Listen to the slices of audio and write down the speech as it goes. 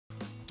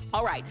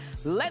All right,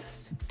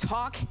 let's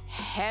talk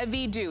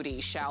heavy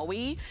duty, shall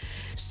we?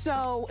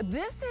 So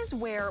this is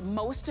where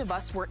most of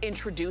us were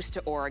introduced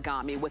to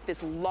Origami, with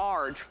this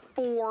large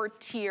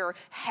 4-tier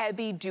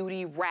heavy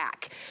duty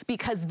rack,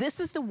 because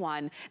this is the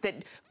one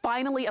that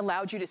finally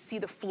allowed you to see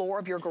the floor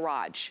of your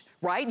garage,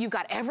 right? You've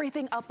got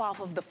everything up off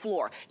of the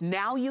floor.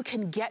 Now you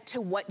can get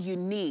to what you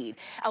need.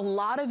 A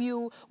lot of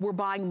you were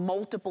buying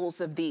multiples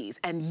of these,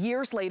 and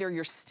years later,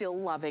 you're still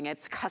loving it.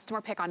 It's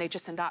customer pick on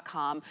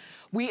hsn.com.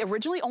 We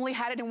originally only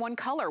had it in one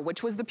color,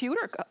 which was the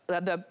pewter,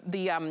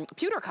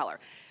 pewter color.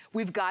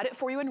 We've got it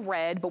for you in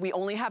red, but we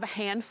only have a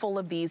handful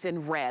of these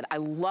in red. I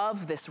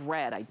love this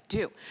red, I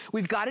do.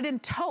 We've got it in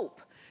taupe.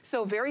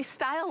 So very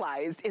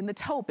stylized in the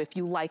taupe, if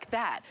you like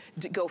that,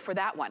 go for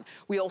that one.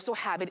 We also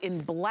have it in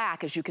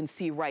black, as you can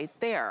see right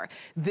there.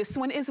 This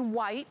one is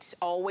white,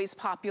 always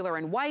popular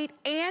in white,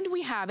 and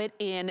we have it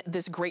in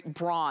this great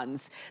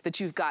bronze that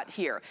you've got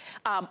here.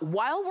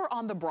 While we're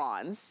on the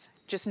bronze,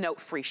 just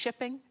note free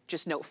shipping,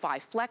 just note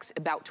 5 flex,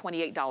 about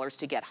 $28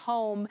 to get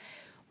home.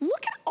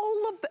 Look at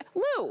all of the,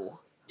 Lou.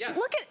 Yes.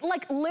 Look at,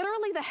 like,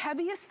 literally the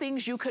heaviest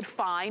things you could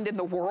find in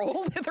the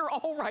world. They're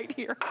all right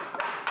here.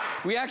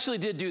 We actually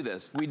did do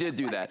this. We did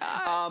do that.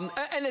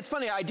 And it's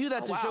funny, I do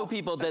that to show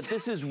people that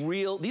this is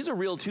real. These are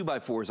real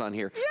 2x4s on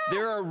here. Yeah.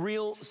 There are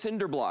real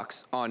cinder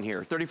blocks on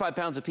here, 35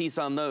 pounds a piece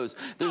on those.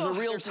 There's a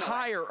real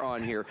tire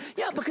on here.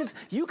 Yeah, because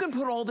you can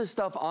put all this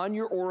stuff on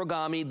your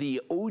Origami,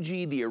 the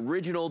OG, the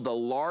original, the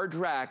large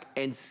rack,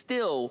 and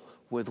still,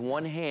 with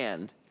one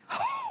hand,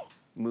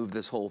 move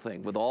this whole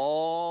thing with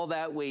all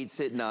that weight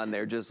sitting on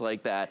there just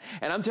like that.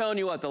 And I'm telling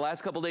you what, the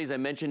last couple days I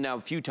mentioned now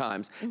a few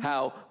times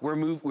how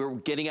we're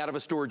getting out of a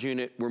storage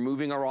unit, we're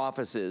moving our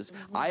offices.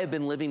 I have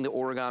been living the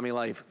Origami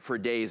life for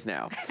days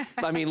now.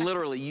 I mean,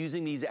 literally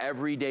using these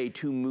every day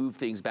to move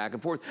things back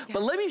and forth.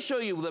 But let me show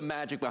you the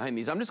magic behind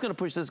these. I'm just gonna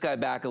push this guy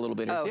back a little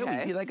bit here.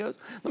 See how that goes?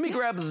 Let me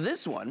grab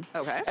this one.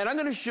 And I'm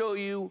gonna show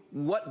you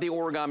what the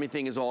Origami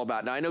thing is all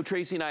about. Now I know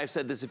Tracy and I have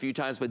said this a few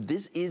times, but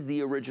this is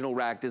the original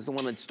rack. This is the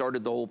one that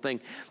started the whole thing.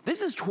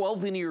 This is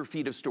 12 linear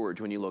feet of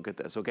storage when you look at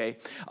this, okay?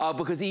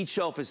 Because each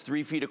shelf is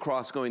 3 feet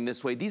across going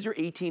this way. These are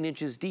 18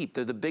 inches deep.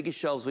 They're the biggest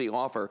shelves we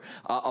offer.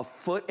 A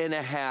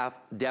 1.5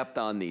 foot depth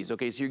on these,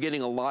 okay? So you're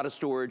getting a lot of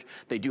storage.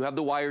 They do have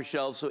the wire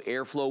shelves, so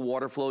airflow,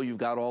 water flow, you've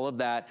got all of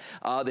that.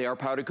 They are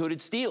powder coated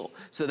steel.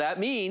 So that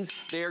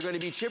means they are gonna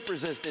be chip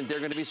resistant,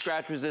 they're gonna be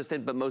scratch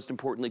resistant, but most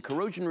importantly,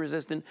 corrosion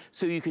resistant,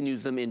 so you can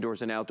use them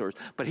indoors and outdoors.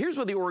 But here's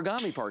where the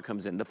Origami part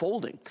comes in, the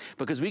folding.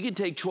 Because we can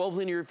take 12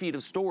 linear feet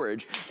of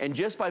storage, and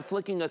just by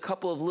flicking a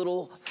couple of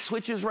little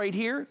switches right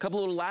here, a couple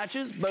little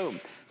latches, boom,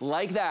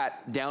 like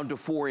that, down to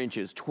 4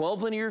 inches.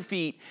 12 linear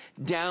feet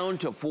down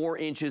to 4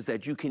 inches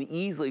that you can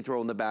easily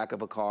throw in the back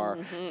of a car,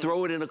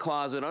 throw it in a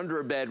closet, under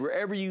a bed,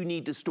 wherever you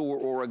need to store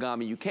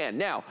Origami, you can.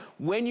 Now,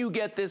 when you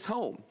get this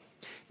home,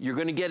 you're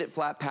gonna get it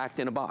flat packed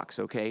in a box,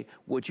 okay?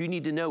 What you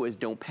need to know is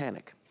don't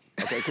panic.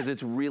 Okay, because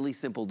it's really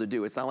simple to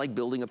do. It's not like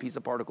building a piece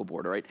of particle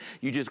board, all right?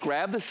 You just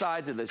grab the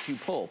sides of this, you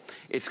pull.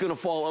 It's gonna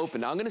fall open.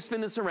 Now I'm gonna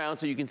spin this around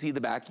so you can see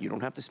the back. You don't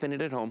have to spin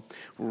it at home.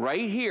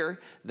 Right here,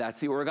 that's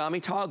the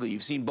Origami toggle.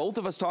 You've seen both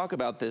of us talk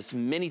about this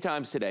many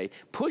times today.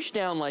 Push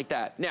down like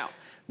that. Now,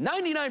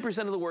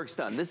 99% of the work's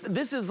done.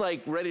 This is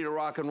like ready to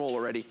rock and roll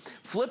already.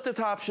 Flip the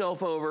top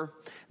shelf over.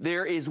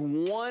 There is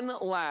one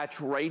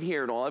latch right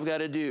here, and all I've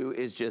gotta do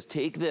is just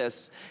take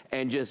this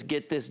and just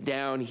get this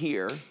down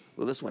here.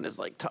 Well, this one is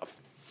like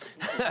tough.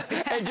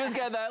 And just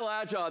get that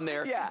latch on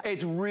there. Yeah.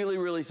 It's really,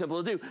 really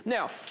simple to do.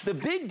 Now, the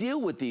big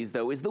deal with these,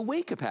 though, is the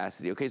weight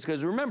capacity, okay?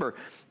 Because remember,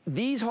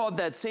 these have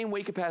that same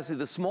weight capacity,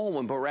 the small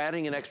one, but we're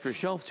adding an extra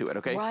shelf to it,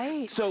 okay?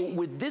 Right. So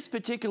with this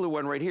particular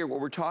one right here, what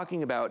we're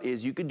talking about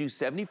is you can do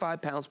 75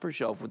 pounds per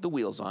shelf with the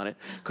wheels on it,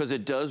 because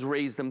it does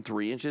raise them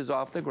 3 inches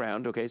off the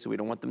ground, okay? So we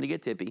don't want them to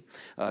get tippy.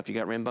 If you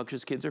got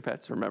rambunctious kids or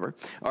pets, remember.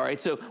 All right,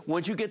 so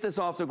once you get this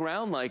off the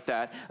ground like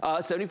that,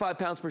 75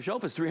 pounds per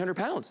shelf is 300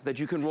 pounds that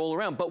you can roll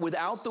around. But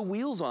without the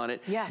wheels on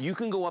it, you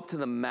can go up to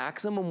the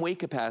maximum weight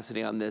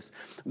capacity on this,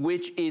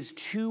 which is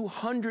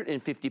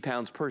 250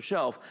 pounds per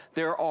shelf.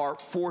 There are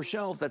 4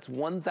 shelves, that's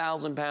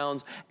 1,000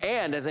 pounds.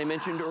 And as I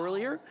mentioned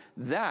earlier,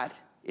 that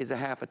is a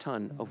half a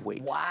ton of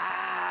weight. Wow.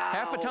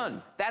 Half a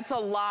ton. That's a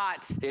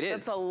lot. It is.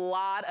 That's a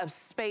lot of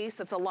space.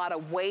 That's a lot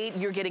of weight.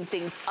 You're getting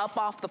things up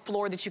off the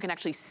floor that you can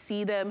actually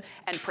see them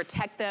and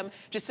protect them.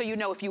 Just so you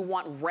know, if you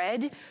want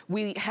red,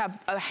 we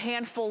have a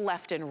handful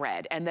left in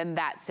red, and then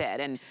that's it.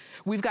 And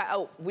we've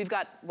got,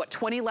 what,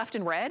 20 left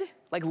in red?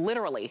 Like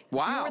literally,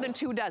 fewer than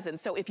 2 dozen.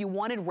 So if you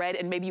wanted red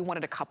and maybe you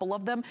wanted a couple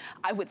of them,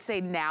 I would say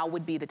now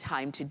would be the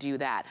time to do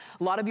that.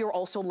 A lot of you are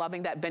also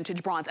loving that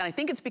vintage bronze. And I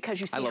think it's because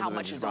you see how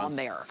much is on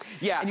there.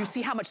 Yeah. And you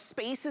see how much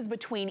space is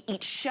between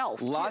each shelf,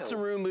 Lots of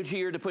room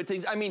here to put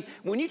things. I mean,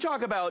 when you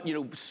talk about, you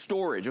know,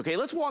 storage, okay,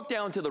 let's walk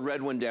down to the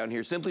red one down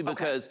here simply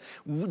because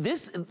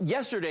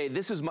yesterday,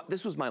 this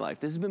was my life.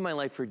 This has been my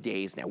life for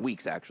days now,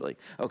 weeks actually,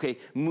 okay?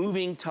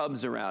 Moving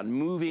tubs around,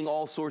 moving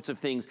all sorts of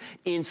things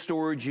in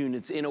storage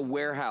units, in a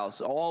warehouse,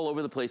 house, all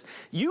over the place.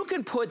 You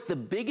can put the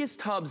biggest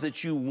tubs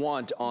that you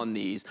want on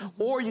these,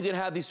 or you can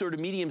have these sort of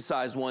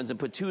medium-sized ones and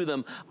put 2 of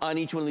them on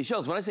each one of these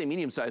shelves. When I say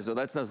medium-sized, though,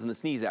 that's nothing to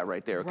sneeze at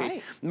right there, okay?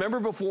 Right. Remember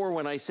before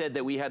when I said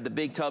that we had the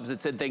big tubs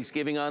that said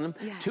Thanksgiving on them?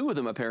 Yes. 2 of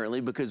them,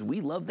 apparently, because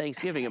we love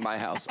Thanksgiving at my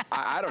house.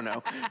 I don't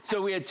know.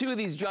 So we had 2 of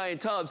these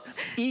giant tubs.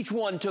 Each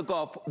one took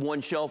up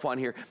 1 shelf on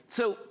here.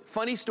 So,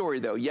 funny story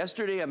though,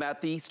 yesterday I'm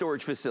at the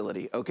storage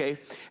facility, okay?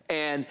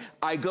 And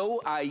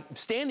I'm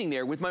standing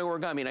there with my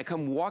origami and I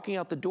come walking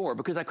out the door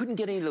because I couldn't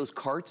get any of those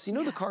carts. You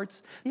know the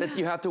carts that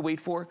you have to wait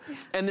for?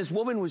 And this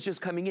woman was just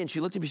coming in. She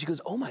looked at me, she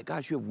goes, oh my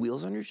gosh, you have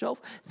wheels on your shelf?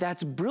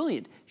 That's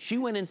brilliant. She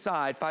went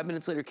inside, 5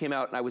 minutes later came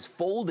out and I was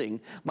folding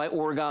my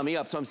origami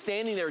up. So I'm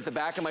standing there at the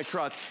back of my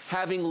truck,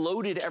 having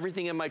loaded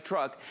everything in my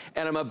truck,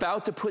 and I'm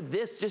about to put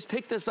this, just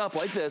pick this up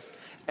like this,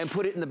 and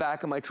put it in the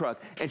back of my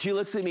truck. And she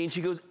looks at me and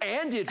she goes,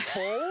 and it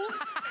folds?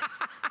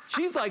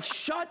 She's like,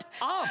 shut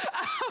up.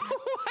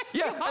 Oh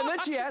yeah, and then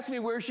she asked me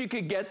where she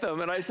could get them,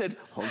 and I said,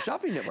 Home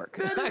Shopping Network.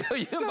 I know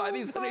you can buy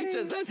these on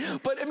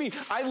HSN. But I mean,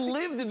 I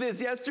lived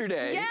this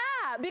yesterday.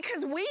 Yeah,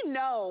 because we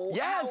know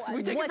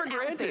we take it for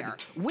granted.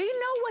 We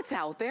know what's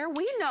out there.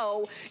 We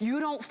know you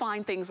don't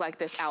find things like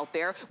this out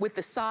there with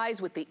the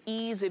size, with the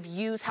ease of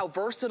use, how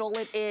versatile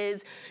it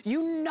is.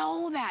 You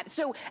know that.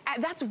 So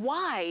that's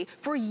why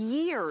for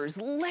years,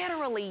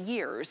 literally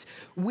years,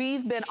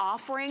 we've been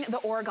offering the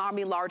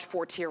Origami large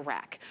 4-tier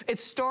rack. It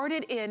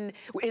started in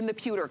the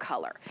pewter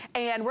color.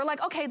 And we're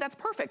like, okay, that's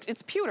perfect.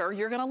 It's pewter,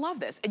 you're gonna love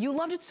this. And you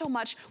loved it so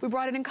much, we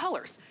brought it in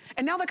colors.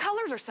 And now the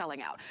colors are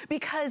selling out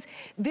because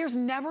there's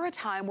never a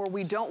time where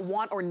we don't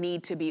want or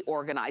need to be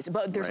organized.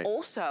 But there's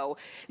also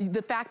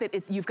the fact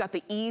that you've got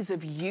the ease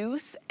of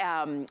use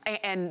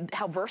and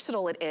how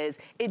versatile it is.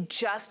 It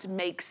just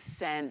makes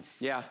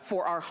sense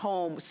for our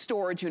home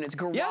storage units,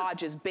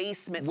 garages,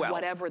 basements,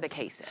 whatever the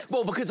case is.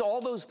 Well, because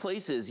all those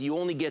places, you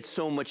only get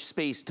so much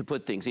space to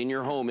put things in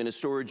your home, in a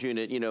storage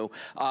unit, you know,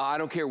 I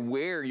don't care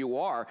where you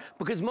are,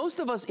 because most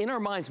of us, in our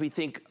minds, we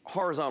think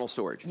horizontal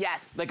storage.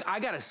 Yes. Like, I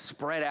gotta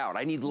spread out,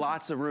 I need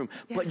lots of room,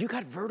 but you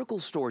got vertical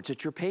storage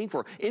that you're paying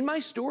for. In my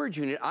storage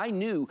unit, I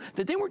knew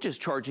that they weren't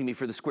just charging me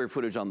for the square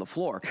footage on the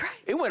floor.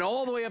 It went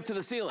all the way up to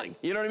the ceiling,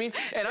 you know what I mean?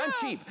 And I'm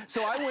cheap,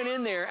 so I went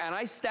in there and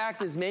I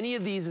stacked as many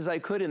of these as I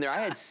could in there.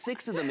 I had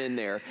 6 of them in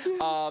there,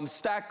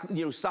 stacked,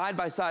 you know, side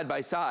by side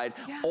by side,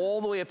 all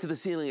the way up to the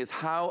ceiling as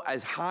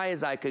high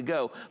as I could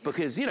go,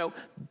 because, you know,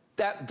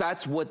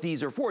 that's what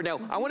these are for.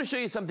 Now, I want to show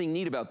you something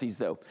neat about these,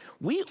 though.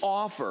 We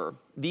offer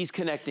these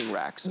connecting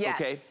racks,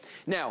 okay?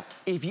 Now,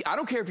 I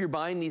don't care if you're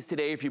buying these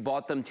today, if you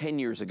bought them 10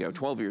 years ago,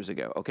 12 years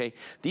ago, okay?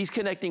 These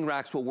connecting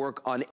racks will work on